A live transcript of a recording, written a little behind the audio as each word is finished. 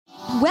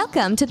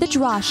Welcome to the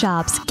Draw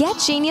Shop's Get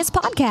Genius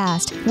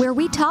podcast, where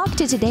we talk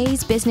to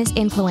today's business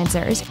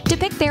influencers to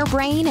pick their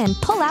brain and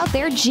pull out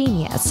their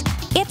genius.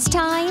 It's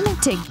time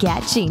to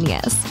get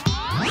genius.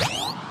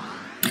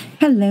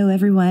 Hello,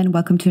 everyone.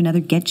 Welcome to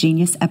another Get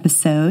Genius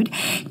episode.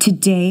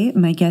 Today,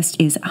 my guest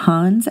is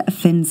Hans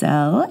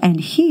Finzel, and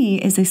he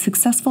is a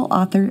successful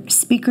author,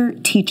 speaker,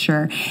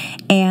 teacher,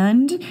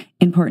 and,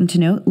 important to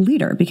note,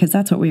 leader, because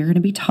that's what we are going to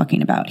be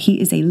talking about.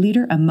 He is a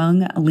leader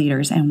among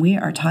leaders, and we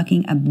are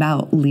talking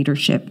about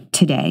leadership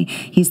today.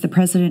 He's the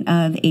president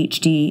of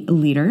HD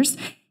Leaders.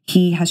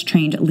 He has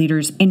trained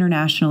leaders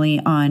internationally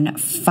on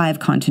 5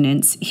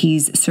 continents.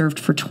 He's served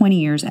for 20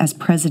 years as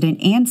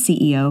president and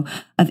CEO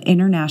of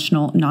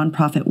international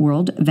nonprofit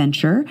World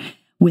Venture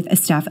with a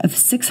staff of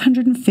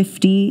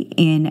 650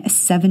 in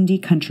 70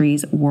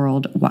 countries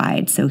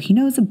worldwide. So he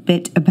knows a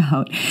bit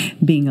about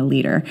being a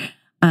leader.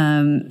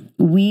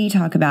 We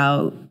talk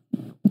about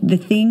the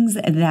things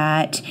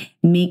that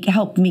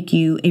help make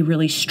you a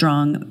really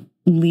strong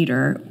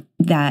leader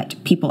that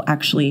people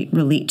actually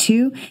relate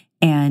to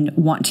and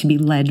want to be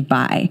led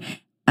by.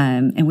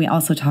 And we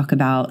also talk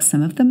about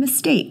some of the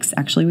mistakes.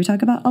 Actually, we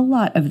talk about a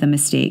lot of the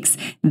mistakes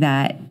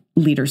that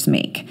leaders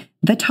make,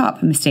 the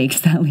top mistakes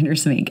that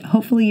leaders make.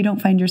 Hopefully you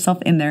don't find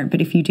yourself in there, but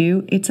if you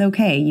do, it's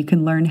okay. You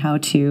can learn how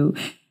to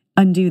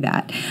undo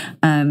that.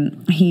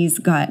 He's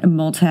got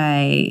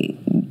multi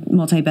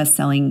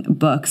best-selling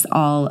books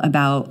all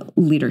about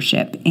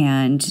leadership,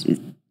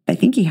 and I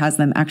think he has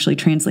them actually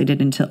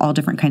translated into all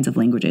different kinds of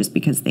languages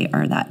because they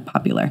are that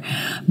popular.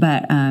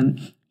 But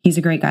he's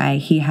a great guy.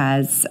 He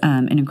has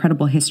an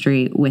incredible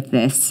history with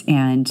this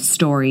and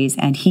stories,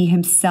 and he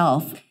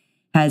himself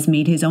has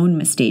made his own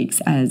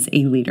mistakes as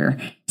a leader.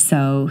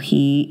 So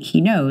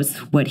he knows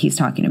what he's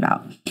talking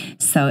about.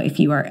 So if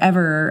you are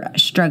ever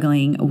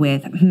struggling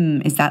with,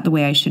 is that the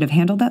way I should have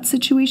handled that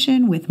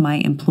situation with my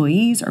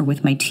employees or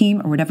with my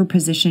team or whatever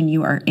position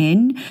you are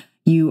in,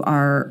 you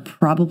are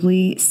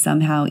probably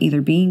somehow either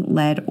being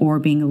led or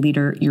being a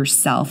leader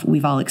yourself.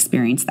 We've all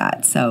experienced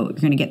that. So you're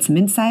going to get some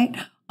insight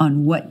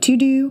on what to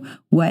do,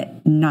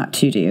 what not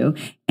to do,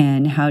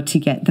 and how to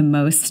get the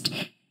most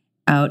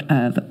out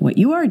of what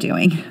you are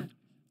doing.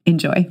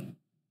 Enjoy.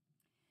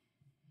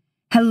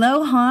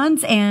 Hello,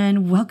 Hans,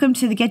 and welcome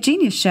to the Get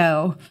Genius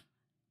Show.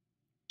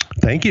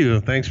 Thank you.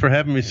 Thanks for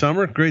having me,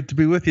 Summer. Great to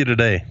be with you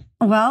today.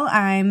 Well,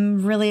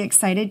 I'm really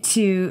excited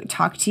to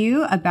talk to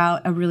you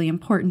about a really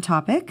important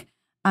topic.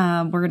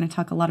 We're going to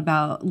talk a lot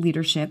about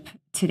leadership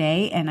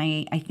today, and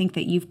I think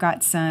that you've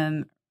got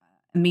some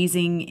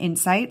amazing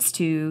insights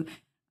to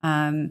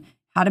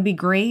how to be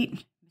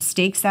great,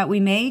 mistakes that we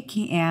make,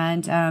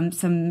 and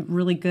some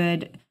really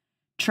good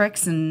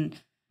tricks and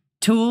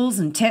tools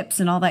and tips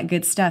and all that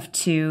good stuff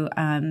to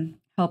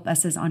help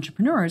us as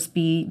entrepreneurs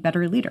be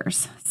better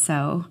leaders.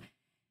 So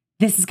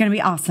this is going to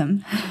be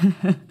awesome.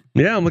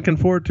 Yeah, I'm looking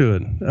forward to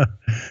it.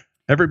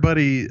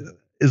 Everybody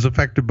is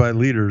affected by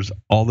leaders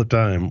all the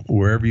time,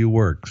 wherever you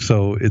work.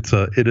 So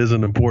it is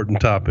an important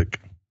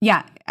topic.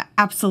 Yeah,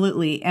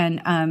 absolutely.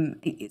 And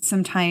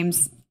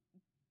sometimes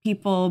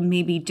people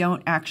maybe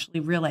don't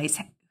actually realize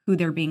who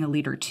they're being a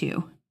leader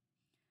to.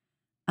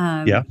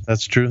 Yeah,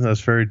 that's true.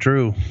 That's very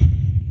true.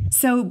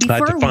 So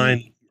before go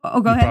ahead.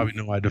 Probably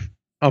know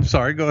I'm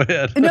sorry. Go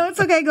ahead. No, it's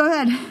okay. Go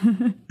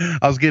ahead.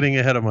 I was getting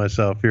ahead of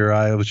myself here.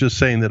 I was just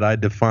saying that I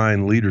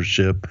define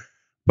leadership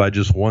by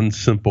just one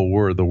simple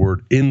word, the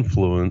word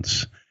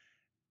influence.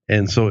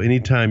 And so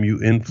anytime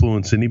you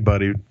influence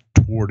anybody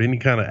toward any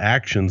kind of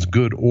actions,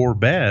 good or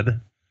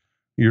bad,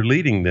 you're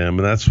leading them.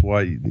 And that's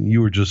why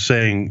you were just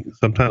saying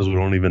sometimes we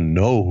don't even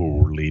know who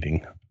we're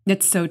leading.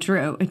 It's so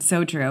true. It's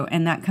so true.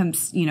 And that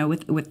comes,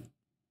 with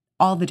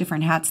all the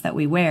different hats that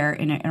we wear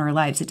in our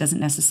lives. It doesn't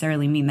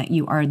necessarily mean that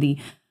you are the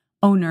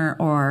owner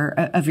or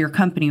of your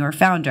company or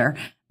founder.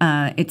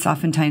 It's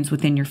oftentimes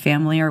within your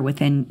family or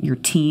within your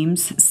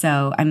teams.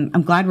 So I'm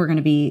glad we're going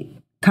to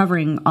be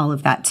covering all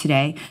of that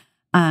today.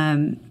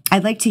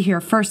 I'd like to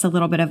hear first a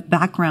little bit of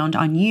background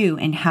on you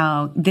and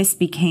how this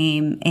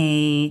became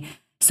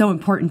so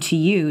important to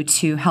you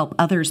to help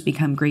others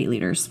become great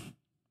leaders.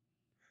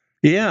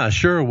 Yeah,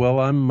 sure. Well,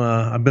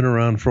 I've been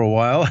around for a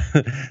while.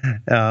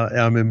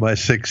 I'm in my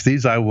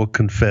 60s, I will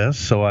confess.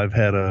 So I've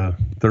had a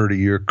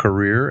 30-year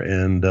career,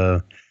 and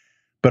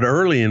but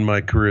early in my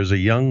career as a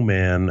young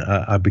man,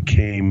 I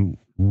became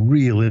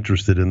real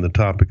interested in the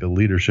topic of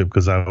leadership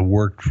because I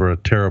worked for a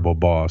terrible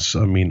boss.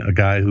 I mean, a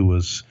guy who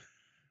was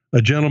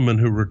a gentleman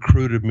who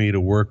recruited me to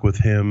work with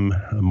him.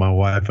 My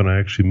wife and I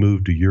actually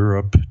moved to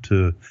Europe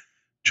to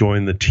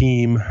join the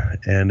team,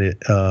 and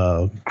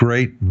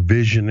great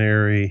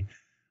visionary.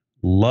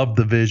 Loved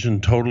the vision,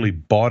 totally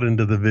bought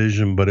into the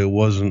vision, but it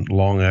wasn't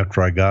long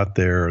after I got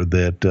there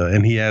that,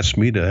 and he asked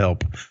me to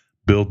help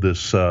build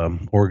this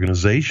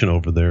organization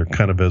over there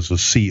kind of as a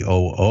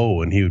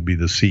COO, and he would be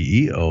the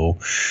CEO.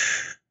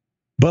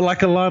 But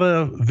like a lot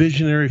of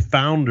visionary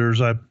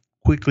founders, I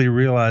quickly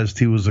realized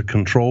he was a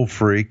control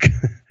freak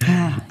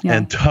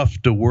and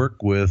tough to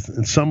work with.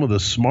 And some of the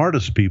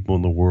smartest people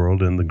in the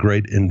world and the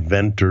great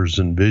inventors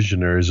and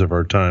visionaries of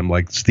our time,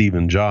 like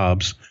Stephen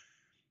Jobs,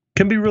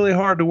 can be really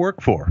hard to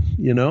work for,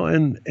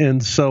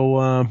 and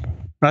so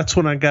that's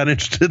when I got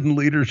interested in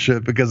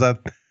leadership, because I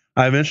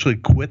eventually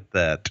quit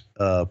that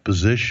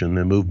position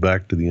and moved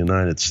back to the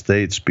United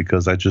States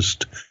because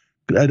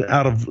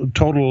out of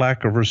total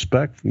lack of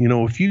respect.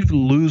 If you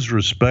lose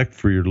respect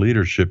for your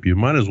leadership, you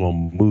might as well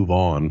move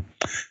on,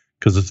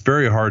 because it's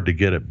very hard to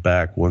get it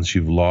back once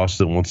you've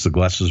lost it, once the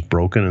glass is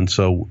broken. And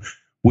so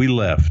we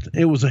left.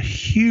 It was a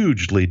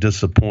hugely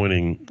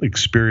disappointing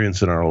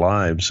experience in our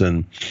lives.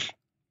 And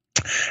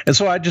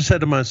so I just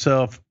said to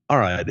myself, all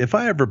right, if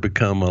I ever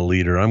become a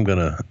leader, I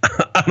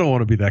don't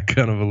want to be that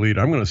kind of a leader.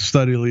 I'm going to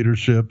study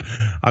leadership.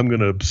 I'm going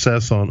to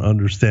obsess on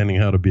understanding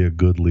how to be a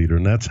good leader.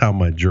 And that's how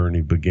my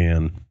journey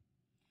began.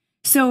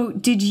 So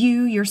did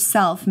you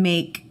yourself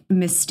make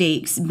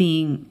mistakes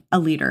being a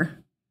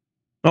leader?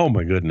 Oh,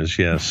 my goodness,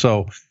 yes.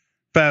 So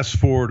fast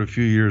forward a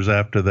few years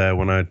after that,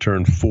 when I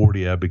turned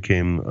 40, I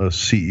became a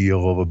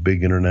CEO of a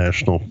big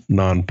international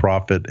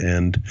nonprofit.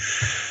 And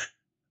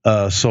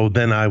so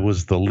then I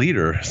was the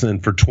leader.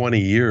 And for 20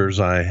 years,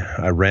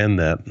 I ran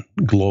that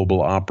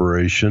global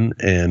operation.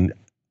 And,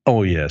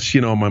 oh, yes,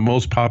 my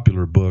most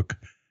popular book,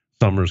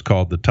 Summer's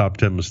called The Top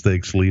 10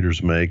 Mistakes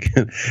Leaders Make.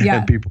 Yeah.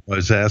 And people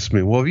always ask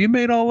me, well, have you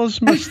made all those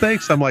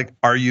mistakes? I'm like,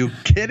 are you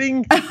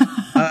kidding?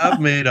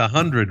 I've made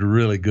 100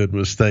 really good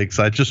mistakes.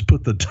 I just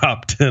put the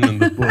top 10 in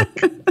the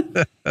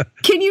book.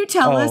 Can you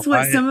tell us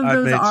what some of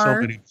those are?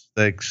 I've made so many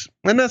mistakes.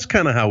 And that's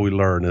kind of how we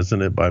learn,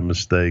 isn't it? By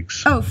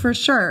mistakes. Oh, for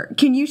sure.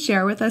 Can you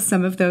share with us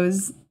some of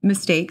those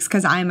mistakes?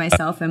 Because I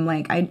myself am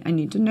like, I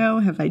need to know,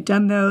 have I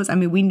done those? I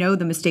mean, we know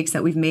the mistakes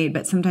that we've made,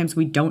 but sometimes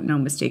we don't know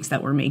mistakes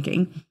that we're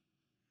making.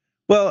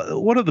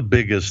 Well, one of the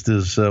biggest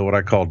is what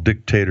I call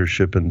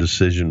dictatorship and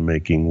decision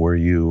making, where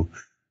you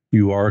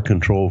are a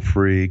control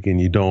freak and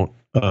you don't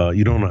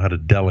know how to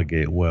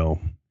delegate well.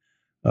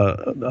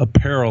 A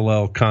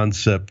parallel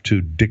concept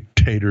to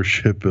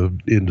dictatorship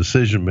in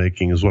decision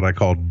making is what I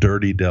call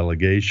dirty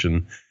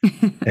delegation,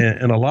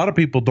 and a lot of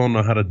people don't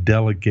know how to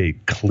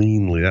delegate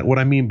cleanly. What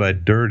I mean by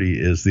dirty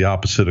is the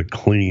opposite of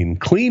clean.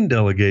 Clean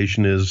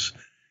delegation is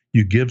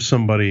you give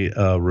somebody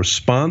a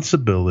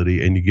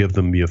responsibility and you give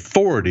them the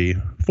authority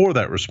for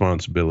that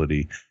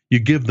responsibility. You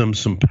give them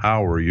some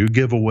power. You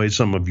give away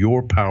some of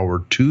your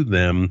power to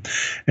them,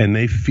 and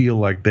they feel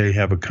like they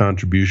have a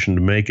contribution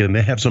to make, and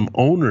they have some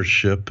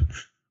ownership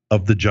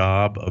of the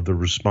job, of the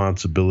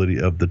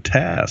responsibility, of the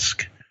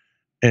task.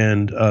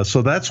 And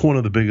so that's one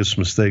of the biggest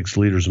mistakes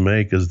leaders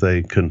make, is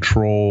they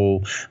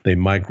control, they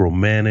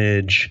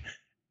micromanage,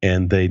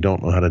 and they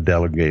don't know how to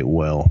delegate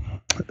well.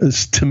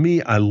 To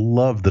me, I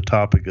love the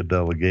topic of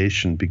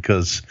delegation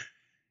because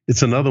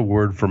it's another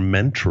word for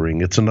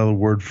mentoring. It's another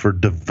word for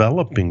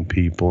developing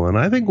people. And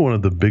I think one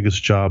of the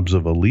biggest jobs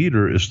of a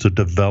leader is to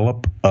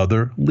develop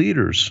other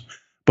leaders.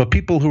 But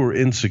people who are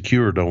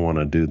insecure don't want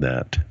to do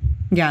that.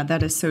 Yeah,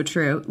 that is so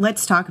true.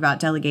 Let's talk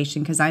about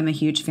delegation, because I'm a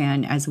huge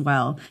fan as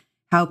well.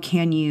 How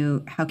can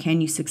you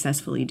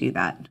successfully do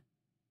that?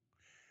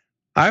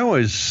 I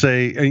always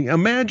say,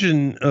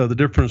 imagine the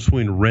difference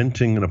between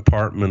renting an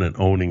apartment and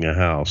owning a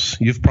house.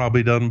 You've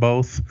probably done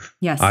both.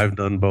 Yes. I've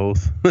done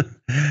both.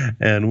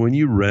 And when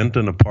you rent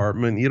an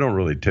apartment, you don't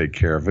really take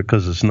care of it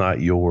because it's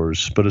not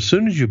yours. But as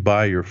soon as you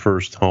buy your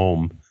first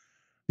home,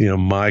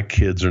 my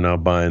kids are now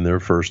buying their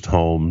first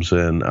homes,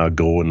 and I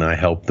go and I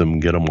help them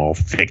get them all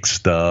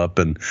fixed up.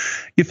 And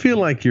you feel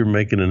like you're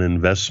making an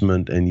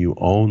investment and you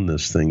own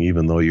this thing,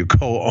 even though you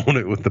co-own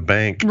it with the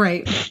bank.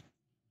 Right.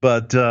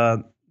 But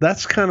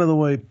that's kind of the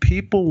way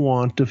people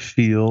want to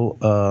feel.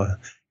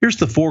 Here's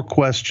the 4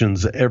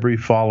 questions every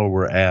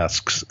follower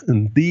asks,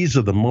 and these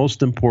are the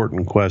most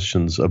important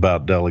questions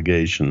about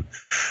delegation.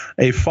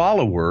 A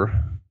follower,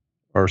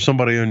 or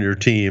somebody on your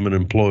team, an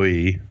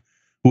employee,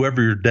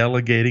 whoever you're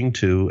delegating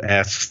to,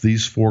 asks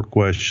these 4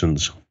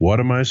 questions.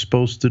 What am I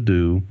supposed to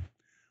do?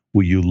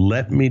 Will you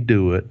let me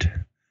do it?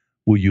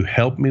 Will you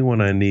help me when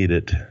I need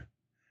it?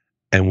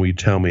 And will you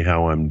tell me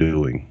how I'm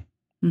doing?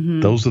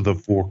 Mm-hmm. Those are the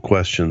 4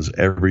 questions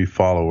every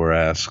follower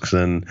asks.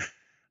 And,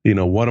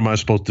 what am I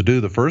supposed to do?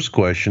 The first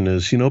question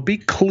is, be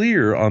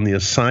clear on the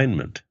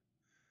assignment.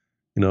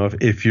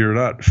 If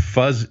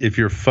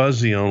you're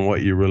fuzzy on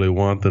what you really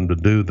want them to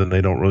do, then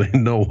they don't really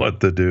know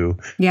what to do.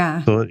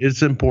 Yeah. So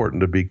it's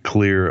important to be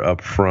clear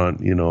up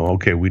front.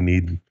 Okay, we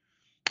need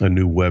a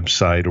new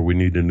website, or we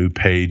need a new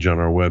page on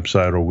our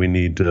website,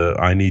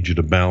 or I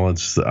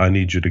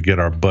need you to get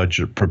our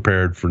budget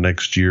prepared for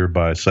next year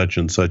by such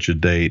and such a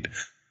date.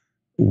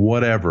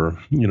 Whatever,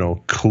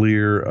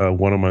 clear,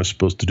 what am I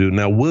supposed to do?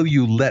 Now, will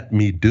you let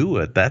me do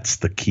it? That's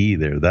the key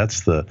there.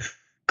 That's the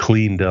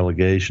clean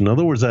delegation. In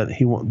other words,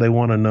 they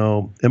want to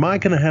know, am I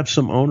going to have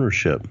some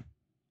ownership?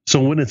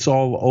 So when it's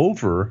all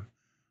over,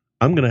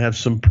 I'm going to have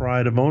some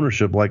pride of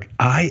ownership. Like,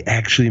 I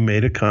actually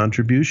made a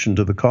contribution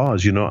to the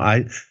cause.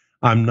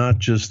 I'm not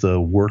just a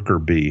worker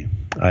bee.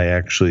 I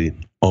actually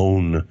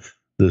own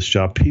this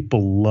job.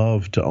 People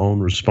love to own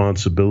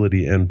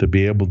responsibility and to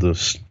be able to,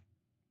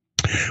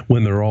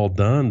 when they're all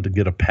done, to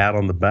get a pat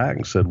on the back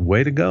and said,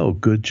 way to go,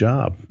 good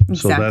job.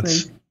 Exactly.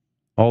 So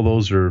all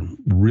those are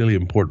really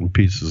important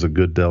pieces of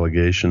good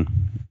delegation.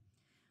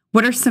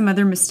 What are some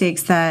other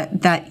mistakes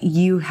that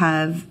you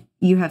have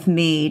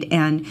made?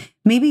 And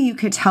maybe you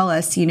could tell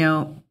us,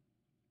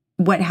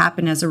 what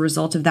happened as a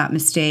result of that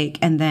mistake,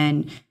 and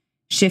then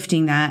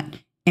shifting that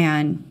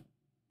and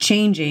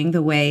changing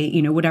the way,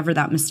 whatever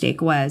that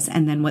mistake was,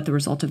 and then what the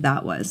result of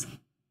that was.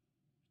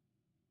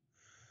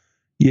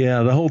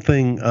 Yeah, the whole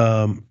thing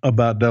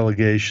about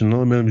delegation.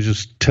 Let me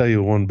just tell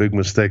you one big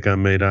mistake I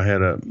made.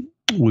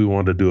 We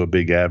wanted to do a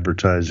big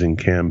advertising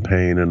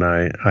campaign, and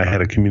I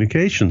had a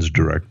communications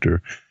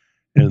director.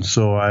 And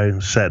so I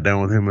sat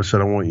down with him. I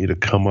said, I want you to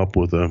come up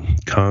with a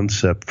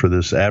concept for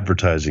this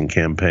advertising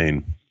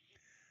campaign.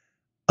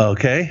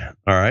 Okay,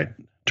 all right.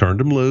 Turned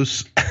him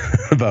loose.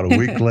 About a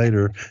week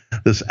later,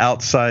 this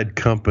outside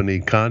company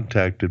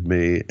contacted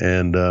me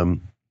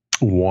and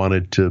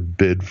wanted to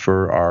bid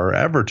for our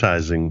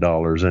advertising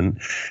dollars. And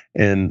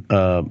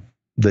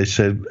they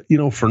said,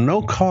 for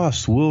no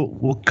cost,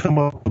 we'll come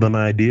up with an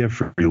idea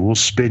for you. We'll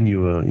spin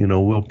you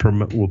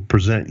we'll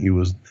present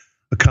you as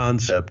a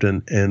concept.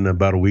 And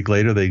about a week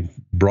later, they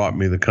brought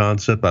me the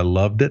concept. I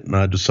loved it, and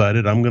I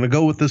decided I'm going to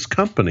go with this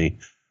company.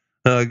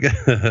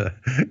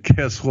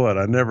 Guess what?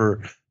 I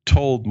never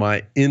told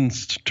my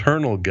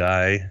internal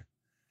guy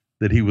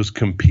that he was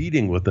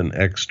competing with an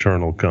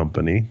external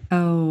company.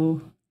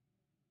 Oh.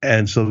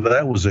 And so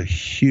that was a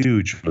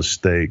huge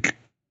mistake.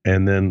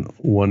 And then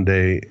one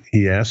day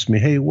he asked me,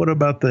 hey, what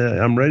about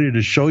I'm ready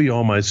to show you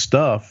all my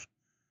stuff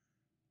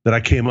that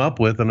I came up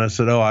with. And I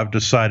said, oh, I've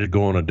decided to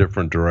go in a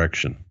different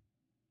direction.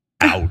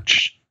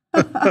 Ouch.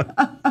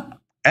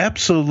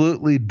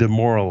 Absolutely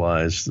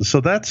demoralized.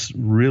 So that's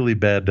really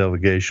bad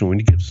delegation, when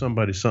you give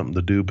somebody something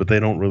to do, but they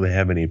don't really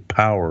have any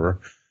power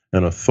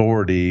and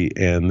authority,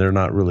 and they're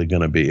not really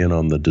going to be in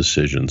on the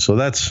decision. So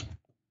that's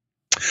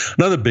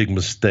another big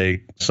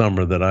mistake,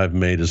 Summer, that I've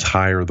made, is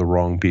hire the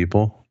wrong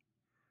people.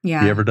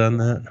 Yeah. You ever done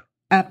that?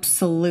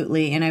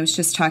 Absolutely. And I was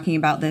just talking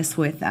about this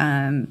with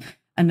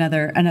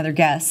another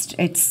guest.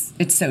 It's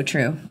so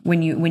true.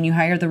 When you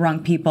hire the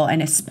wrong people,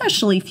 and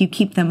especially if you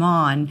keep them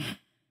on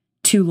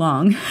too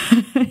long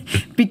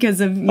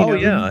because of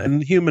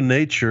and human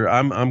nature.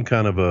 I'm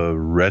kind of a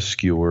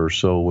rescuer,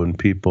 so when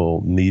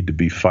people need to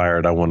be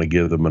fired, I want to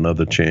give them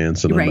another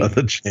chance and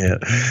another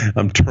chance.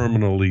 I'm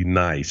terminally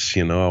nice,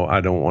 I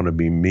don't want to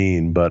be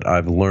mean, but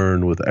I've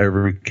learned with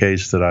every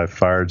case that I've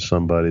fired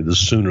somebody, the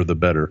sooner the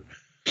better.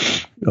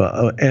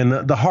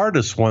 And the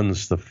hardest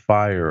ones to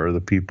fire are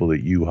the people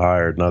that you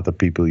hired, not the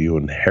people you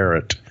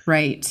inherit.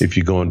 Right. If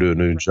you go into a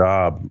new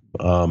job,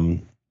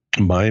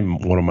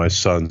 one of my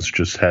sons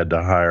just had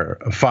to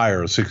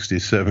fire a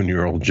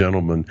 67-year-old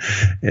gentleman,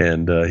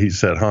 and he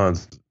said,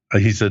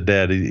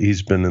 Dad,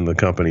 he's been in the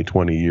company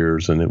 20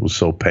 years, and it was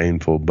so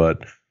painful,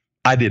 but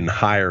I didn't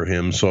hire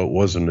him, so it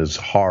wasn't as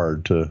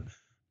hard to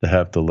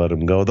have to let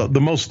him go. The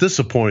most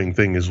disappointing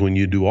thing is when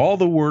you do all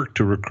the work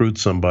to recruit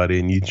somebody,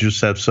 and you just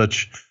have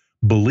such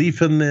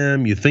belief in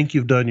them, you think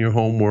you've done your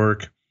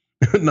homework,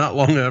 not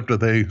long after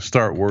they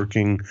start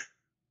working,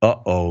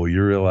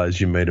 you realize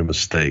you made a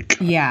mistake.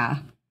 Yeah.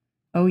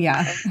 Oh,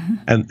 yeah.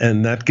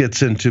 And that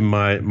gets into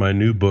my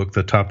new book,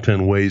 The Top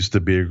 10 Ways to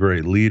Be a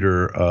Great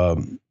Leader.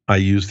 I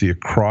use the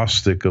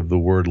acrostic of the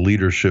word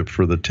leadership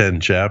for the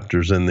 10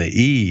 chapters, and the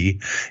E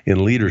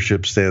in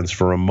leadership stands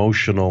for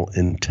emotional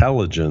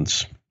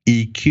intelligence,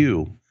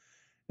 EQ.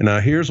 And now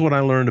here's what I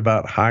learned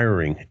about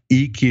hiring.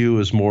 EQ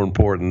is more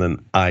important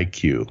than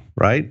IQ,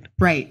 right?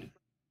 Right.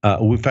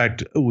 In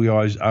fact, I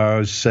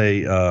always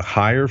say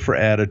hire for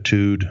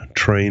attitude,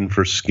 train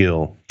for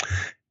skill.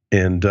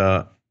 And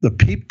the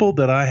people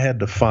that I had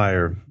to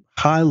fire,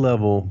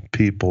 high-level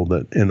people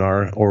that in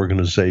our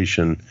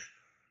organization,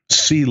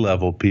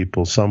 C-level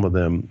people, some of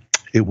them,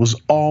 it was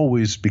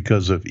always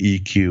because of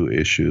EQ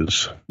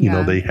issues.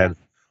 Yeah. They had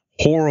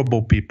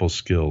horrible people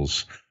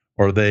skills,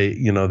 or they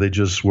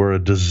just were a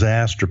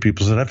disaster.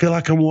 People said, I feel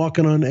like I'm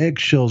walking on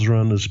eggshells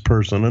around this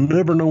person. I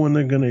never know when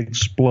they're going to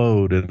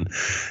explode. And,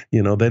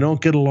 they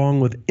don't get along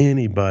with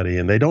anybody,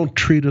 and they don't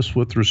treat us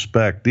with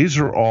respect. These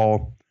are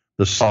all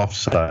the soft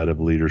side of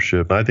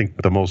leadership. I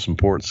think the most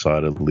important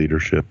side of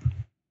leadership.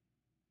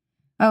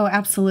 Oh,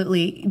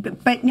 absolutely.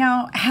 But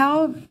now,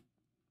 how,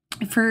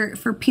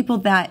 for people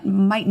that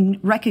might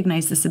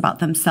recognize this about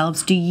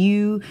themselves,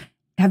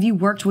 have you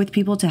worked with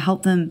people to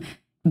help them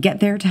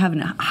get there to have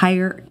a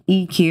higher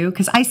EQ?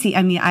 Because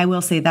I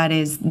will say that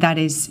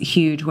is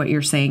huge what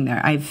you're saying there.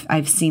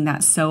 I've seen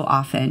that so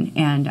often,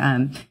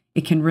 and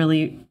it can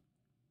really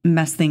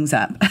mess things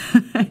up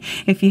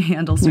if you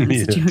handle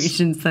certain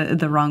situations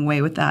the wrong way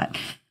with that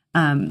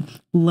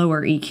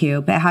lower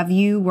EQ. But have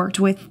you worked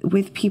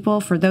with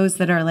people, for those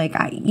that are like,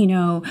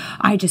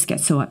 I just get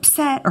so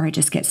upset, or I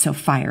just get so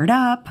fired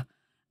up?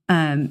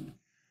 Yeah,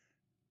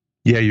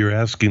 you're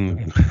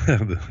asking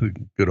the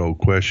good old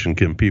question,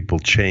 can people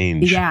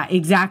change? Yeah,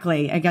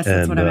 exactly. I guess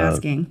that's what I'm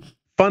asking.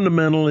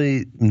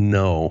 Fundamentally,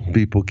 no,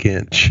 people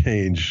can't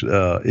change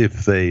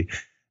if they...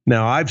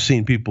 Now, I've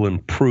seen people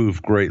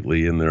improve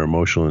greatly in their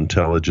emotional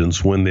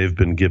intelligence when they've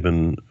been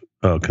given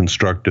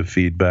constructive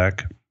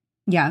feedback.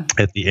 Yeah.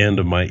 At the end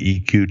of my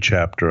EQ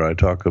chapter, I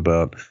talk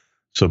about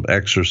some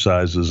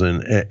exercises.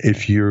 And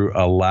if you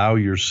allow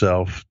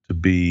yourself to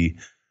be,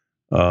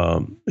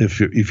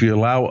 if you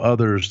allow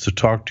others to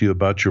talk to you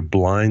about your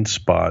blind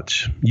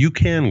spots, you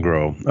can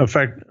grow. In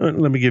fact, let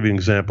me give you an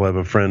example. I have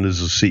a friend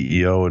who's a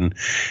CEO, and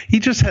he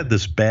just had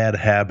this bad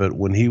habit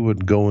when he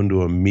would go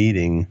into a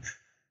meeting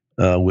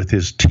with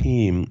his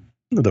team.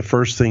 The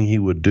first thing he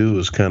would do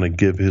is kind of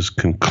give his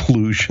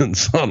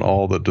conclusions on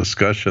all the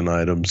discussion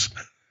items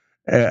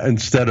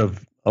instead of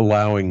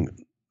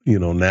allowing,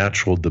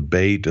 natural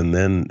debate. And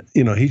then,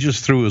 he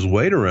just threw his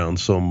weight around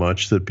so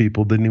much that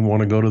people didn't even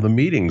want to go to the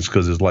meetings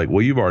because it's like,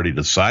 well, you've already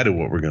decided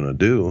what we're going to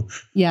do.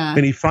 Yeah.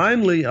 And he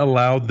finally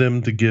allowed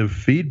them to give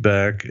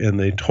feedback, and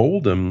they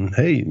told him,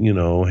 hey,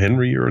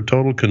 Henry, you're a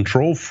total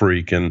control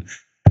freak. And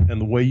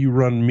the way you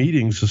run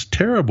meetings is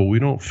terrible. We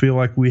don't feel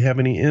like we have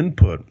any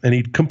input. And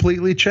he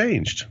completely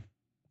changed.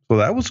 So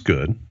that was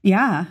good.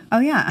 Yeah. Oh,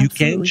 yeah. You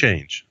absolutely. can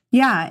change.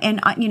 Yeah. And,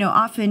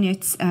 often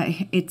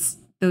it's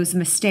those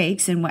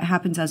mistakes and what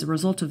happens as a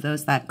result of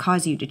those that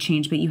cause you to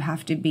change. But you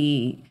have to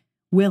be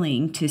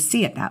willing to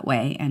see it that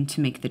way and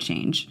to make the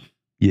change.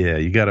 Yeah,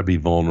 you got to be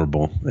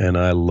vulnerable. And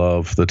I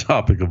love the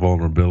topic of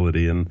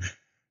vulnerability. And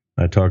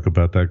I talk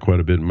about that quite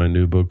a bit in my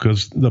new book,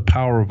 because the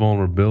power of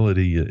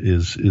vulnerability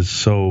is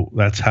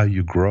that's how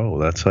you grow.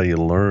 That's how you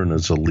learn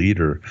as a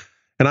leader.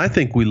 And I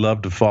think we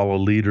love to follow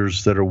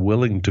leaders that are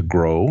willing to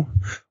grow,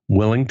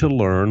 willing to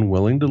learn,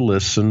 willing to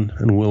listen,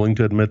 and willing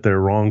to admit they're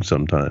wrong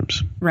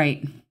sometimes.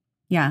 Right.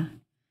 Yeah.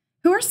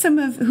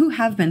 Who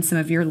have been some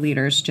of your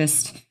leaders?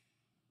 Just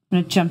I'm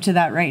going to jump to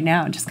that right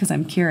now, just because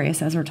I'm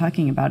curious as we're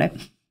talking about it.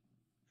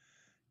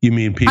 You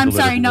mean people? I'm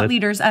sorry, not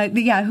leaders.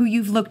 Who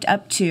you've looked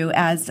up to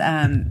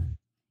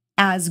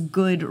as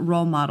good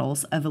role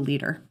models of a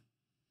leader.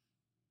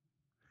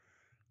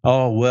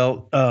 Oh,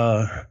 well,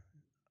 I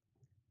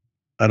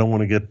don't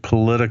want to get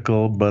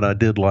political, but I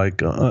did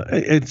like,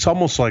 it's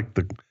almost like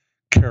the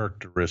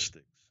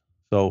characteristics.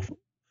 So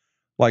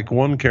like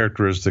one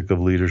characteristic of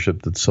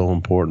leadership that's so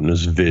important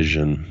is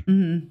vision.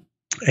 Mm-hmm.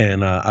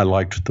 And I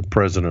liked the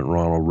President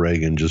Ronald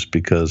Reagan just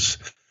because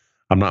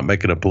I'm not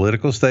making a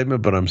political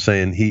statement, but I'm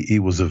saying he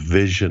was a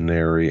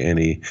visionary, and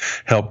he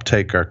helped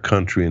take our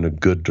country in a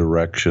good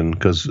direction,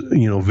 because,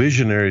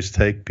 visionaries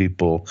take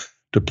people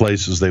to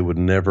places they would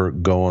never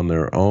go on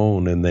their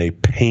own, and they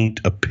paint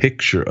a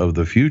picture of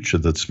the future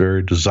that's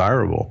very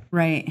desirable.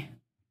 Right.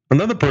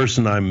 Another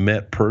person I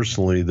met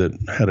personally that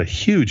had a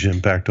huge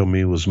impact on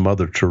me was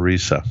Mother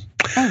Teresa.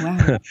 Oh,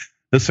 wow.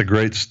 This is a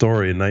great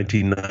story. In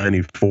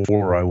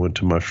 1994, I went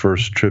to my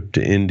first trip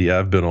to India.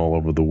 I've been all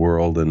over the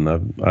world, and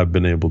I've had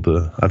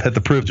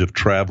the privilege of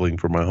traveling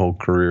for my whole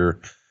career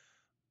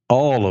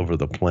all over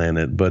the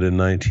planet. But in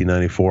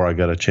 1994, I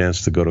got a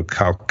chance to go to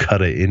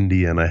Calcutta,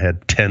 India, and I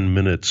had 10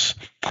 minutes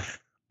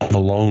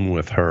alone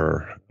with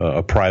her,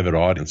 a private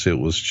audience. It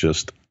was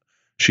just,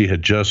 she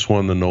had just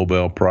won the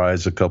Nobel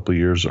Prize a couple of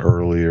years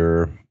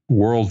earlier,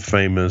 world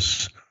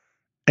famous.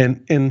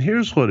 And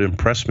here's what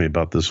impressed me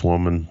about this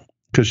woman.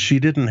 Because she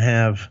didn't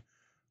have,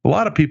 a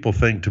lot of people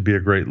think to be a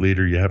great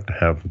leader, you have to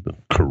have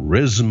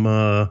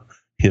charisma,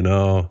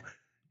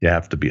 you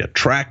have to be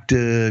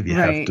attractive, you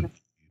have to be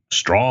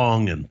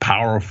strong and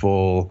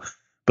powerful.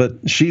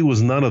 But she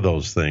was none of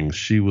those things.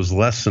 She was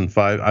less than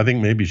I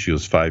think maybe she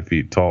was 5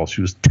 feet tall. She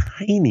was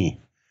tiny,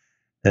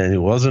 and it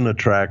wasn't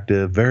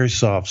attractive, very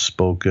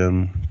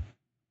soft-spoken.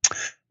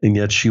 And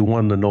yet she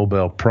won the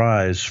Nobel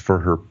Prize for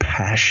her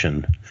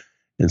passion.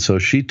 And so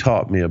she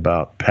taught me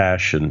about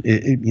passion.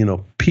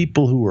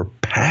 People who are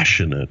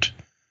passionate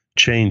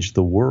change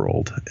the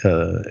world.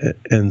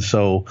 And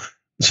so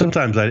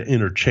sometimes I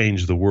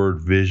interchange the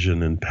word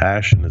vision and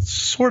passion. It's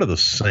sort of the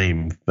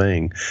same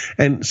thing.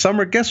 And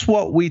Summer, guess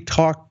what we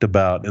talked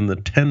about in the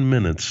 10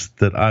 minutes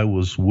that I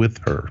was with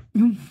her?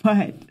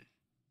 What?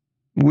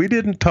 We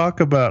didn't talk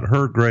about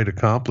her great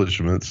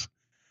accomplishments.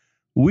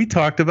 We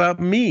talked about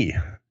me.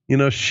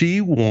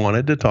 She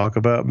wanted to talk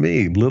about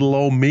me, little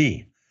old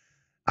me.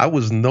 I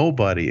was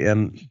nobody,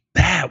 and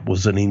that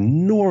was an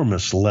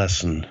enormous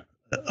lesson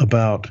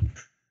about,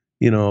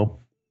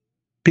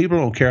 people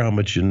don't care how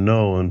much you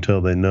know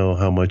until they know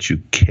how much you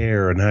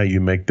care and how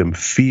you make them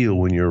feel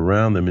when you're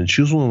around them. And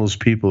she was one of those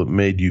people that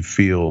made you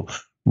feel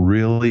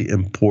really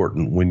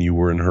important when you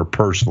were in her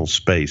personal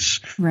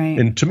space. Right.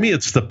 And to me,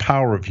 it's the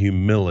power of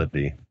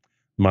humility.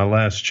 My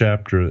last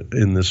chapter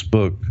in this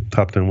book,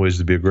 Top 10 Ways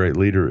to Be a Great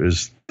Leader,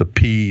 is the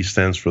P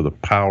stands for the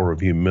power of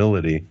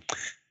humility.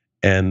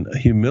 And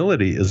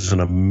humility is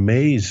an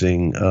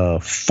amazing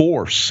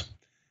force.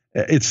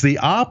 It's the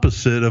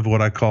opposite of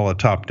what I call a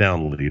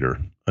top-down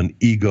leader, an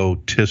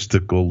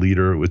egotistical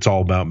leader. It's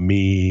all about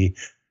me.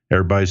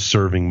 Everybody's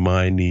serving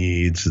my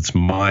needs. It's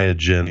my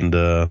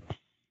agenda.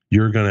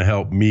 You're going to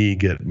help me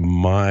get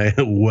my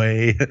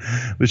way.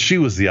 But she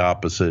was the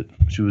opposite.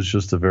 She was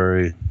just a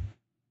very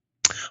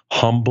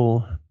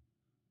humble,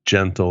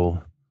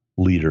 gentle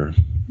leader.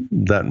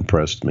 That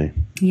impressed me.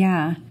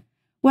 Yeah.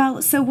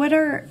 Well, so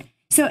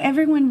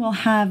everyone will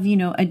have,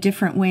 a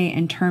different way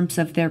in terms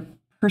of their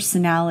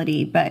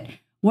personality, but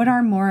what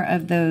are more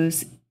of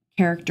those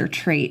character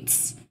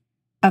traits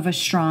of a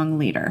strong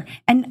leader?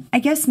 And I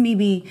guess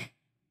maybe,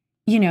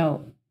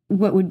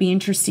 what would be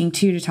interesting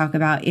too to talk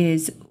about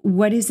is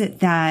what is it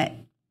that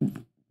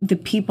the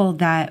people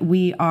that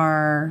we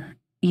are,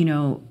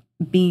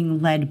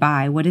 being led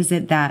by, what is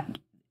it that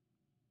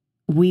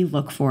we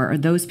look for or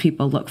those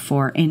people look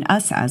for in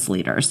us as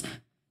leaders?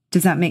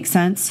 Does that make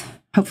sense?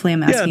 Hopefully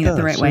I'm asking it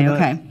the right way.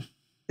 Okay.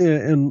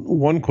 And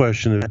one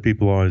question that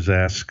people always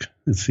ask,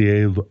 it's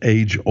the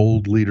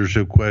age-old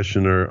leadership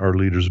question, are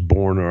leaders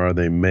born or are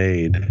they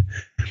made?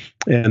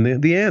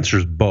 And the answer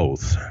is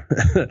both.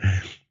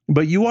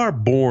 But you are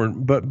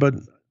born, but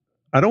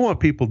I don't want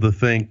people to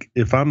think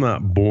if I'm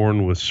not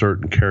born with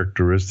certain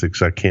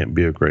characteristics, I can't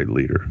be a great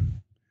leader.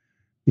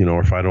 Or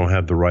if I don't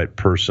have the right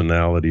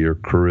personality or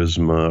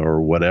charisma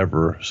or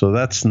whatever. So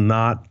that's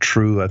not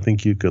true. I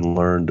think you can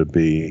learn to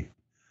be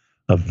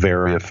a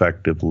very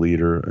effective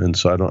leader. And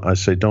so I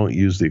say don't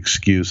use the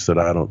excuse that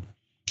I don't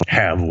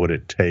have what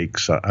it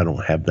takes. I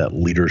don't have that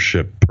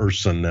leadership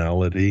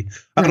personality.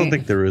 Right. I don't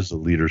think there is a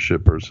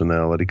leadership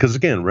personality. Because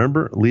again,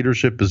 remember,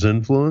 leadership is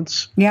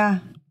influence. Yeah.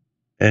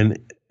 And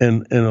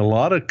a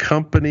lot of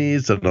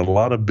companies and a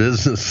lot of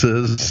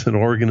businesses and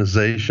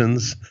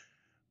organizations,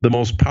 the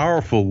most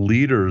powerful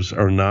leaders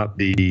are not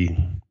the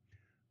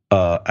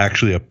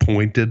actually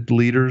appointed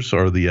leaders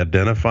or the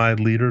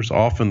identified leaders.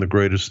 Often the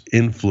greatest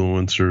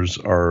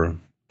influencers are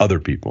other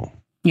people.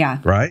 Yeah.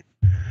 Right?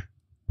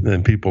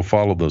 And people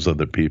follow those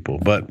other people.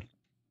 But,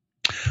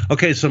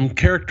 okay, some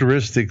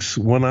characteristics.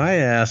 When I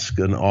ask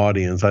an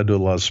audience, I do a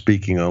lot of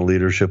speaking on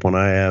leadership. When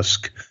I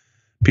ask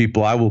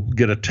people, I will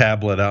get a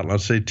tablet out and I'll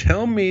say,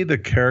 tell me the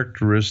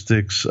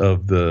characteristics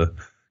of the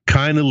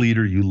kind of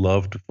leader you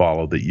love to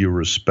follow, that you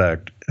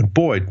respect. And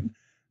boy,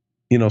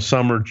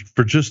 some are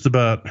for just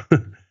about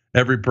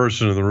every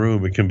person in the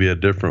room, it can be a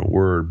different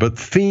word, but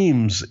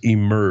themes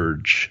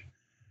emerge.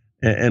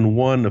 And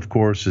one, of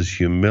course, is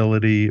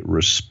humility,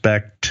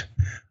 respect.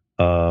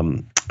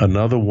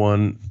 Another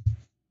one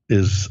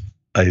is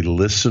a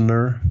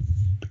listener,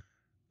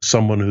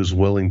 someone who's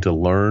willing to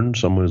learn,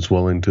 someone who's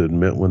willing to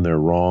admit when they're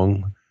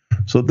wrong.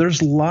 So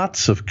there's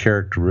lots of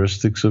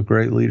characteristics of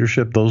great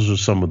leadership. Those are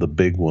some of the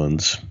big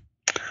ones.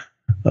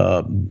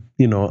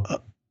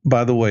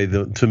 By the way,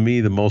 to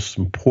me, the most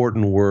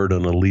important word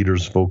in a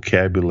leader's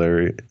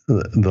vocabulary,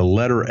 the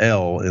letter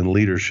L in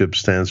leadership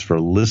stands for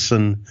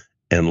listen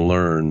and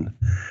learn.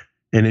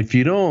 And if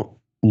you don't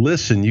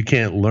listen, you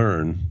can't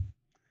learn.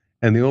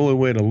 And the only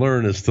way to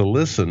learn is to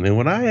listen. And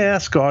when I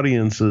ask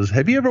audiences,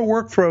 have you ever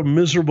worked for a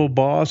miserable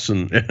boss?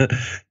 And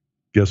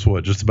guess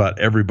what? Just about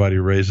everybody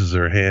raises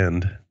their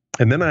hand.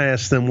 And then I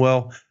ask them,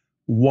 well,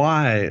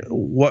 why?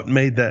 What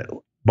made that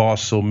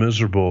boss so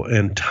miserable?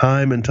 And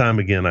time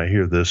again, I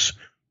hear this.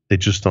 They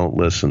just don't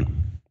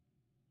listen.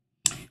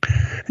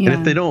 Yeah. And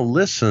if they don't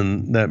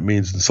listen, that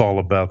means it's all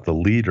about the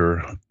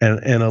leader.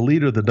 And a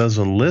leader that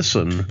doesn't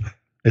listen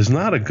is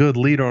not a good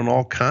leader on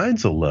all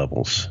kinds of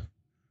levels.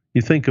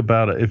 You think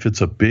about it, if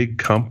it's a big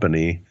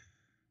company,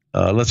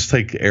 let's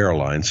take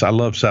airlines. I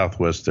love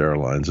Southwest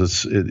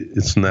Airlines.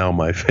 It's now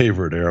my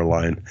favorite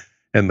airline.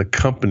 And the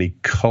company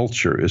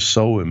culture is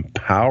so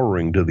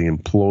empowering to the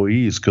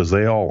employees because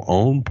they all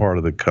own part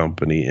of the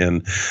company,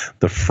 and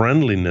the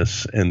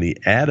friendliness and the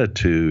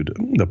attitude,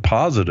 the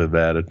positive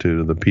attitude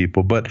of the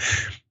people. But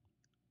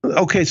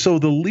okay, so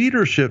the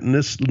leadership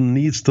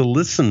needs to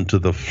listen to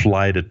the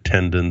flight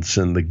attendants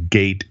and the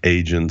gate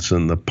agents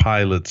and the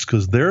pilots,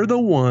 because they're the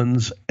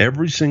ones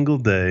every single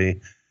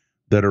day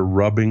that are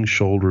rubbing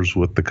shoulders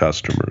with the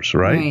customers,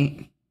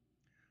 right?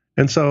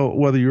 And so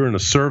whether you're in a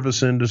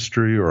service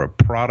industry or a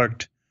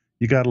product,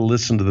 you got to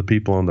listen to the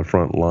people on the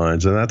front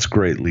lines, and that's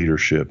great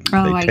leadership.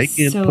 Oh, I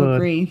so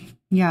agree.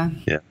 Yeah.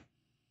 Yeah.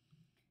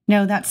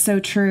 No, that's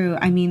so true.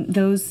 I mean,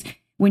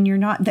 when you're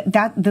not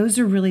those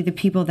are really the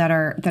people that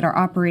are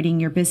operating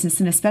your business,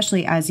 and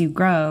especially as you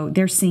grow,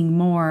 they're seeing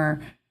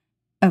more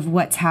of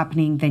what's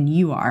happening than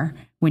you are.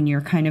 When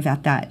you're kind of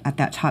at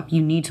that top,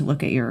 you need to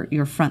look at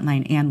your front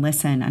line and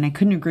listen. And I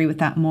couldn't agree with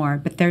that more.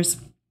 But there's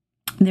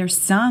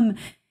some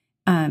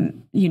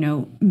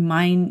mindset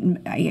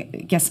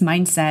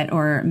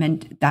or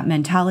that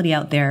mentality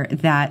out there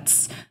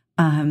that's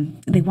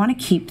they want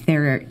to keep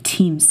their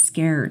team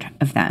scared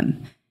of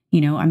them.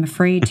 I'm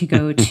afraid to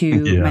go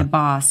to my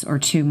boss or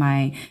to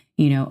my,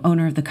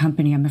 owner of the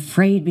company. I'm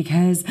afraid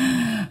because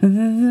they're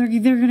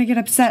going to get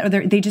upset,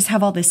 or they just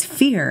have all this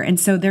fear. And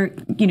so they're,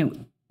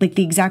 like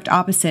the exact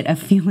opposite of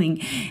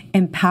feeling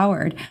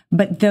empowered.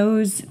 But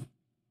those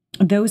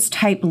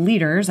type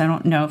leaders, I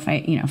don't know if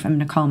I'm going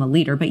to call them a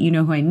leader, but you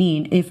know who I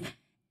mean. If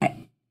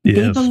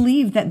they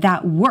believe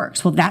that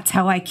works, well, that's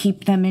how I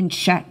keep them in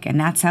check, and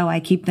that's how I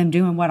keep them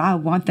doing what I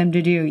want them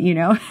to do.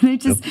 And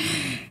it just.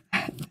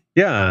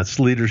 Yeah, it's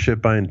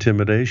leadership by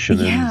intimidation.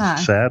 Yeah. And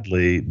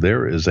sadly,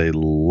 there is a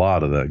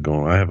lot of that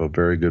going on. I have a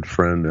very good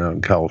friend out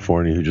in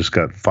California who just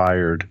got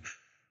fired.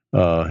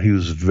 He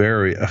was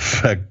very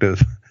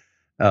effective,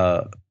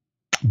 but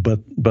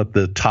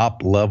the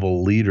top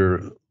level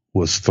leader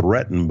was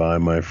threatened by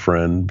my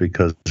friend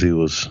because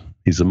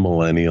he's a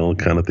millennial,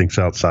 kind of thinks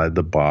outside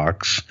the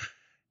box.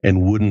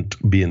 and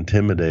wouldn't be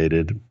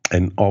intimidated.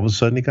 And all of a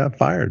sudden he got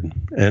fired.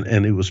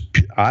 And it was,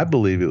 I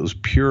believe it was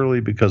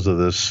purely because of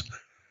this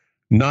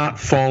not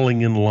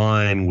falling in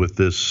line with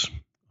this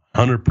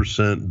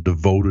 100%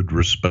 devoted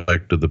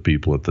respect to the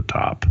people at the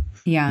top.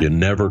 Yeah. You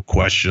never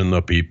question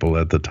the people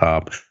at the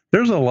top.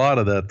 There's a lot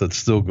of that that's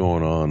still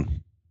going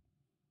on.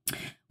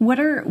 What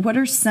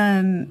are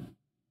some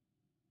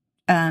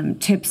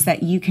tips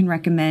that you can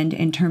recommend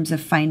in terms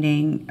of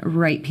finding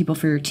right people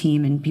for your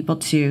team and people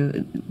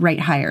to right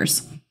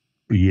hires?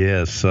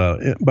 Yes.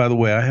 By the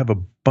way, I have a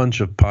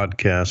bunch of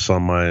podcasts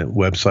on my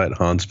website,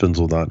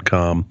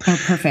 hansfinzel.com.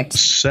 Oh, perfect.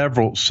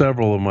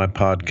 Several of my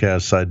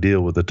podcasts, I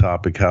deal with the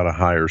topic, how to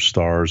hire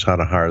stars, how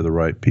to hire the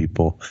right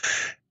people.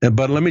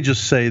 But let me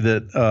just say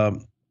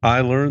that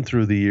I learned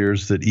through the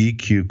years that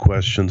EQ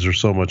questions are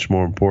so much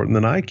more important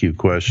than IQ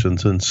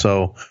questions. And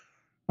so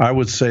I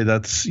would say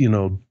that's,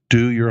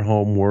 do your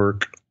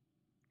homework,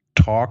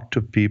 talk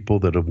to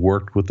people that have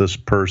worked with this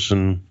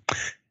person,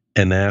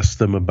 and ask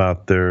them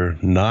about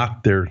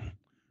not their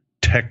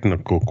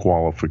technical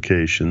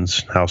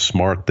qualifications, how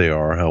smart they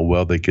are, how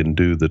well they can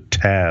do the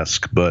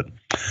task, but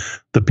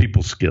the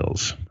people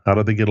skills. How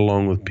do they get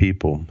along with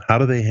people? How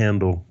do they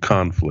handle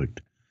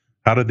conflict?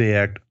 How do they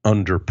act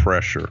under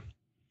pressure?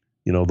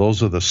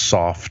 Those are the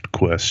soft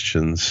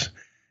questions.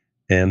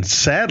 And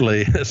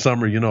sadly,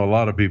 Summer, a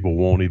lot of people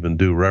won't even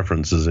do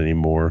references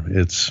anymore.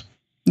 It's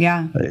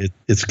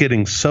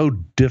getting so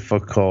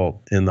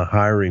difficult in the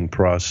hiring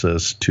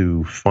process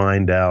to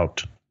find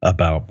out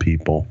about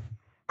people.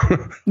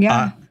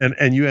 Yeah.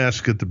 And you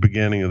asked at the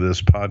beginning of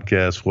this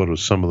podcast, what are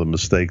some of the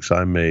mistakes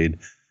I made?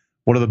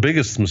 One of the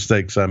biggest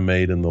mistakes I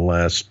made in the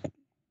last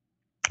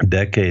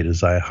decade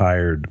is I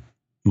hired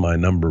my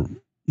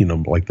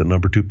like the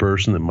number two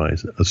person,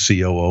 a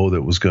COO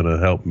that was going to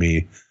help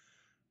me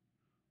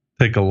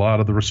take a lot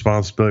of the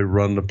responsibility,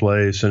 run the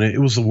place. And it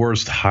was the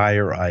worst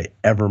hire I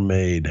ever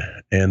made.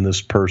 And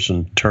this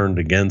person turned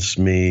against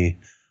me,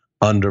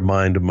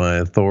 undermined my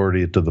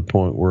authority to the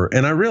point where,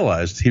 and I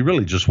realized he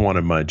really just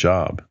wanted my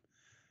job.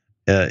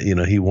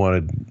 He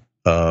wanted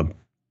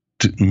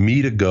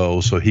me to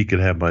go so he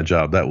could have my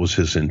job. That was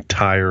his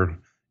entire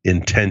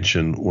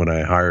intention when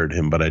I hired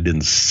him, but I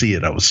didn't see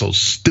it. I was so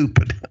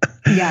stupid.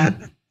 Yeah.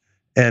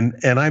 And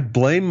I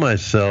blame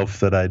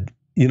myself that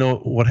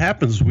what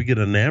happens, we get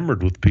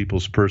enamored with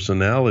people's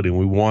personality and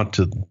we want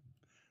to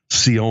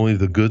see only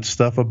the good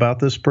stuff about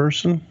this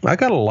person. I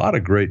got a lot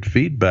of great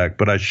feedback,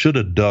 but I should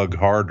have dug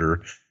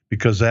harder,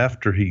 because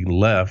after he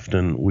left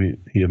and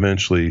he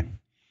eventually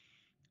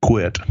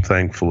quit,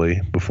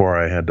 thankfully, before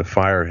I had to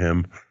fire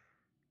him,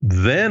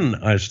 then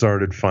I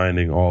started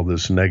finding all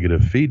this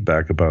negative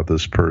feedback about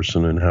this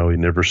person and how he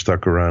never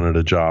stuck around at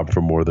a job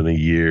for more than a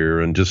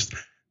year, and just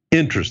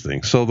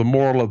interesting. So the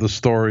moral of the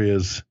story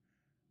is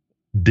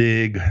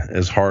dig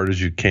as hard as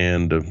you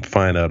can to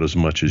find out as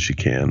much as you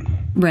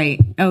can.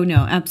 Right. Oh, no,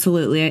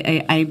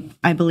 absolutely.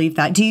 I believe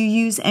that. Do you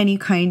use any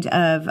kind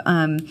of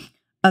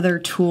other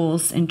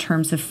tools in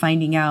terms of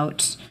finding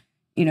out,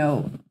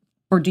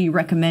 or do you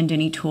recommend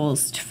any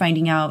tools to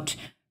finding out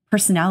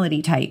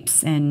personality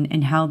types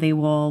and how they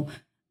will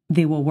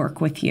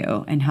work with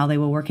you and how they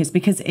will work?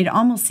 Because it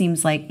almost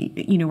seems like,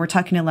 we're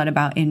talking a lot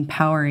about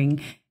empowering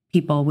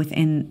people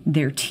within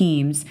their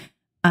teams,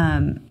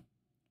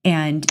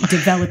 and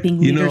developing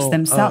leaders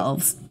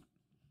themselves.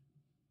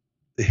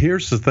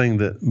 Here's the thing,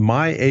 that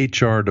my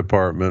HR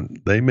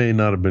department, they may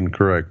not have been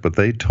correct, but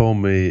they told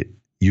me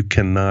you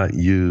cannot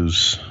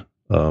use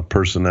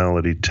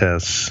personality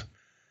tests,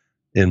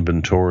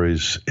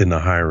 inventories in the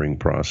hiring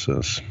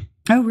process.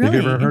 Oh, really?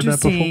 Have you ever heard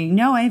that before?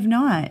 No, I have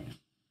not.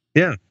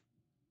 Yeah.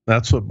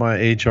 That's what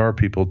my HR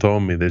people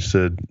told me. They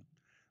said,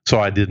 so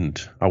I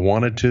didn't. I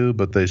wanted to,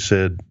 but they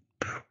said,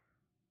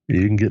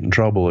 you can get in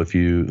trouble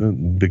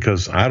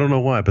because I don't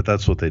know why, but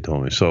that's what they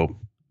told me. So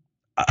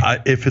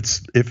if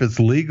it's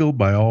legal,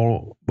 by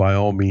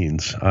all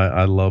means.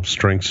 I love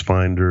Strengths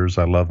Finders.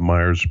 I love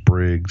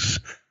Myers-Briggs,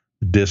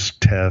 DISC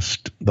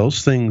test.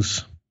 Those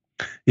things,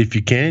 if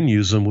you can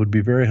use them, would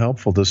be very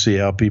helpful to see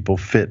how people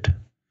fit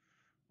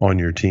on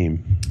your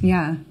team.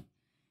 Yeah.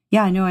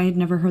 Yeah, no, I had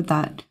never heard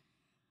that.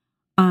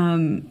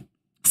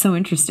 So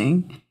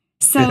interesting.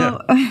 So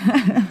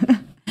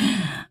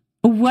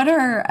what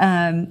are,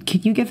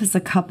 could you give us a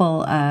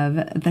couple of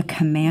the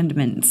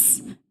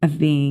commandments of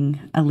being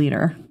a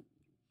leader?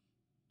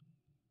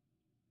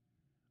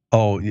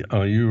 Oh,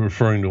 are you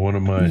referring to one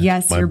of my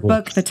your books?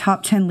 book, The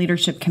Top 10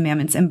 Leadership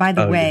Commandments. And by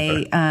the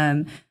way,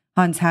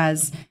 Hans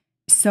has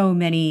so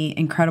many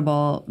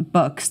incredible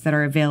books that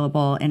are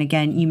available. And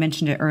again, you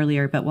mentioned it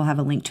earlier, but we'll have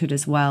a link to it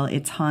as well.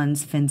 It's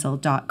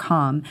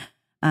hansfinzel.com,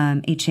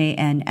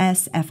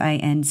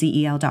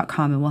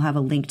 HANSFINZEL.com, and we'll have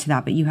a link to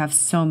that. But you have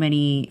so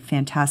many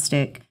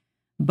fantastic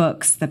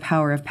books: The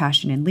Power of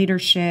Passion in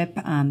Leadership,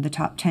 The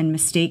Top 10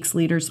 Mistakes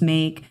Leaders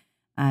Make,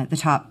 The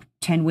Top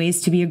 10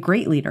 Ways to Be a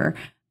Great Leader.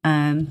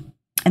 And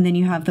then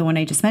you have the one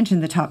I just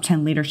mentioned, The Top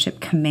 10 Leadership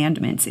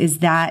Commandments. Is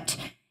that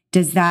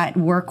Does that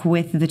work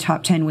with the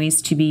top 10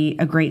 ways to be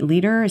a great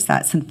leader? Is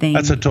that something?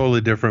 That's a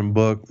totally different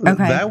book.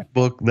 Okay.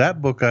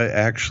 That book I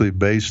actually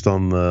based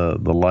on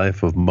the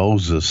life of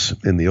Moses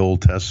in the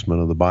Old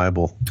Testament of the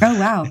Bible. Oh,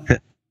 wow.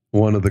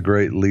 One of the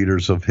great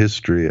leaders of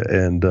history.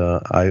 And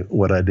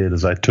what I did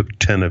is I took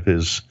 10 of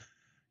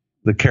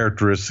the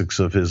characteristics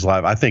of his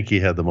life. I think he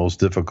had the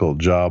most difficult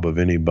job of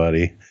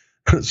anybody,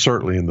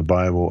 certainly in the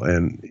Bible.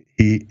 And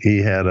he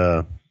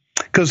had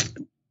because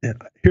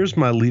here's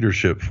my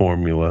leadership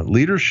formula.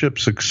 Leadership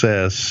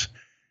success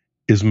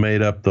is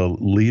made up the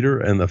leader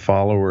and the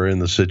follower in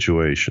the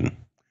situation.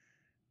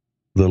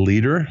 The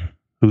leader,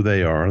 who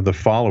they are, the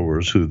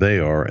followers, who they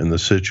are, and the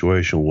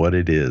situation, what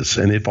it is.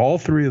 And if all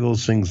three of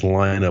those things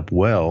line up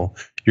well,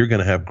 you're going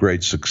to have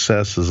great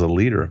success as a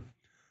leader.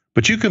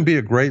 But you can be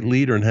a great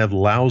leader and have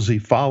lousy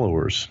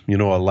followers, a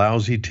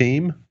lousy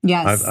team.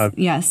 Yes,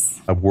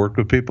 I've worked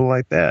with people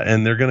like that,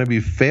 and they're going to be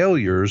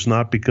failures,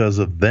 not because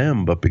of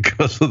them, but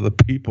because of the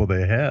people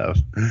they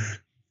have.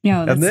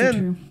 Yeah, that's so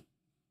true.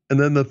 And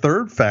then the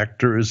third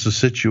factor is the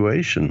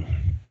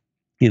situation.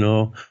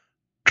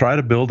 Try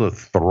to build a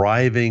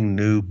thriving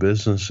new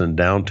business in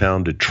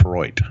downtown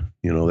Detroit.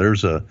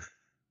 There's a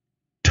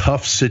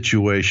tough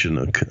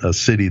situation, a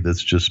city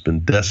that's just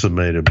been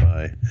decimated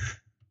by,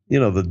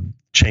 the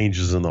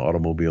changes in the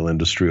automobile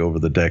industry over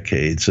the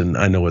decades. And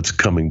I know it's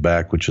coming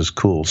back, which is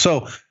cool.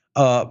 So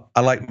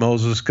I like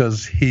Moses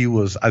because he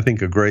was, I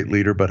think, a great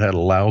leader, but had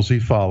lousy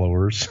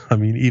followers. I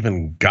mean,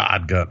 even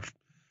God got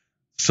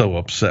so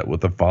upset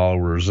with the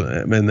followers.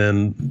 And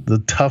then the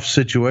tough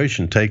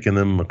situation taking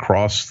them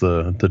across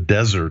the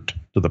desert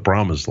to the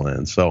promised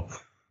land. So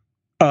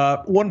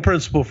one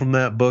principle from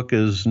that book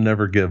is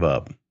never give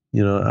up.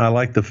 I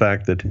like the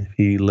fact that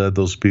he led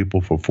those people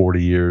for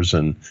 40 years,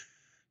 and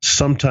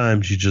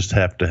sometimes you just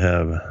have to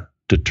have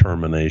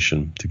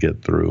determination to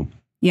get through.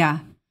 Yeah.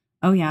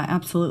 Oh, yeah,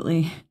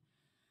 absolutely.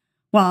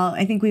 Well,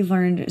 I think we've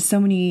learned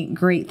so many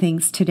great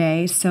things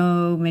today,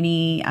 so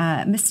many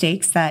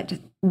mistakes that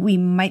we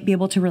might be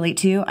able to relate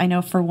to. I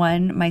know for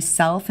one,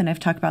 myself, and I've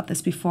talked about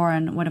this before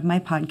on one of my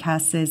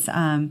podcasts, is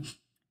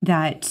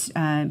that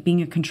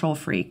being a control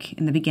freak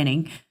in the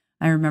beginning.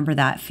 I remember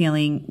that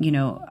feeling,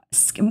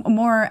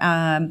 more,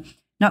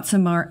 not so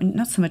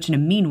much in a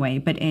mean way,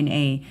 but in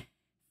a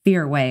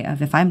fear way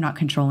of, if I'm not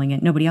controlling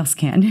it, nobody else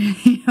can.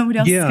 Nobody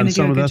else is going to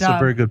do a good that's job. A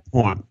very good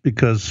point,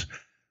 because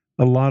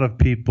a lot of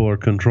people are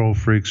control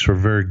freaks for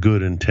very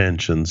good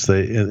intentions.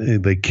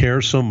 They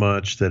care so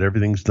much that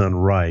everything's done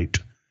right.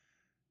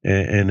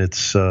 And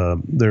it's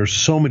there's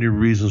so many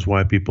reasons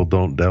why people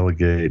don't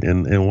delegate.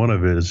 And one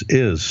of it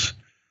is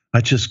I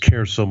just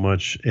care so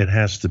much, it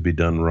has to be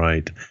done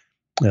right.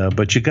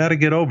 But you got to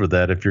get over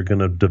that if you're going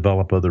to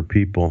develop other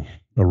people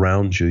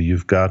around you.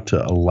 You've got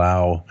to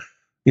allow,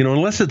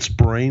 unless it's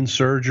brain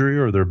surgery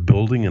or they're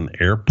building an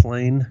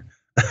airplane.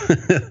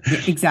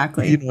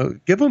 Exactly.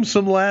 Give them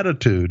some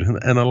latitude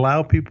and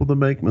allow people to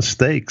make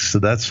mistakes. So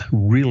that's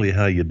really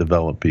how you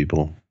develop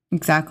people.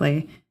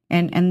 Exactly.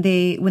 And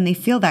when they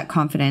feel that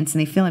confidence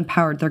and they feel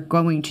empowered, they're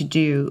going to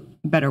do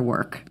better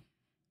work.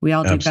 We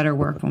all do better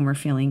work when we're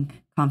feeling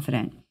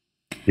confident.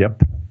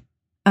 Yep.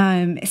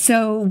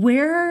 So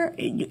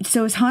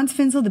is Hans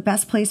Finzel the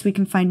best place we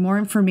can find more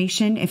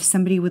information if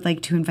somebody would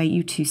like to invite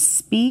you to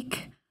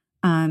speak?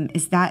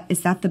 Is that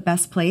the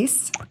best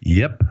place?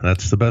 Yep,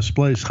 that's the best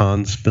place,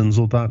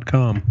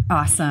 hansfinzel.com.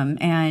 Awesome.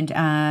 And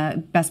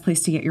best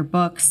place to get your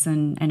books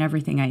and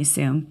everything, I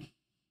assume.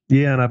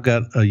 Yeah, and I've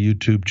got a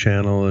YouTube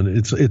channel, and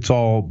it's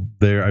all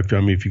there. I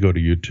mean, if you go to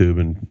YouTube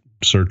and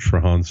search for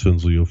Hans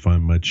Finzel, you'll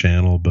find my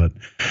channel. But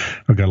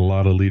I've got a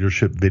lot of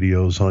leadership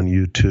videos on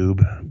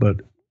YouTube.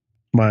 But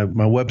my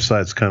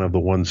website's kind of the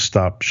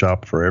one-stop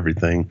shop for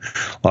everything.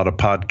 A lot of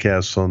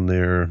podcasts on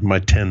there, my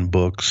 10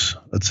 books,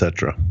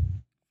 etc.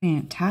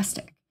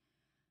 Fantastic.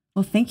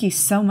 Well, thank you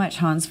so much,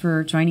 Hans,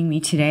 for joining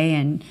me today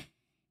and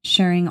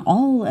sharing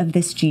all of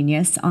this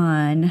genius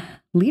on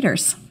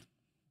leaders.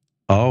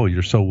 Oh,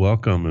 you're so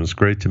welcome. It was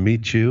great to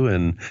meet you.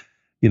 And,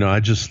 I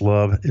just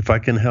love, if I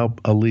can help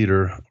a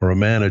leader or a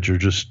manager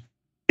just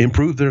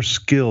improve their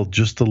skill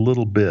just a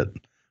little bit,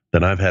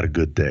 then I've had a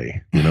good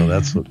day.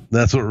 That's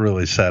what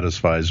really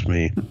satisfies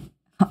me.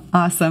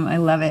 Awesome. I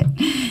love it.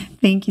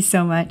 Thank you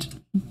so much.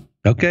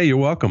 Okay, you're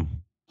welcome.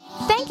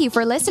 Thank you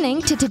for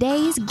listening to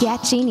today's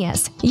Get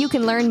Genius. You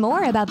can learn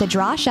more about The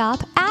Draw Shop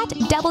at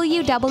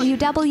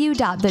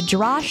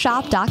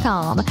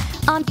www.thedrawshop.com,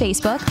 on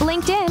Facebook,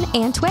 LinkedIn,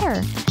 and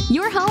Twitter.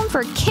 Your home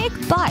for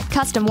kick-butt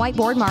custom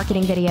whiteboard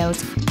marketing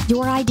videos.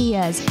 Your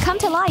ideas come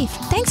to life.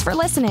 Thanks for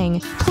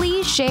listening.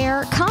 Please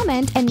share,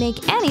 comment, and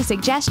make any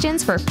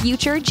suggestions for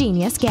future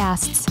genius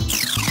guests.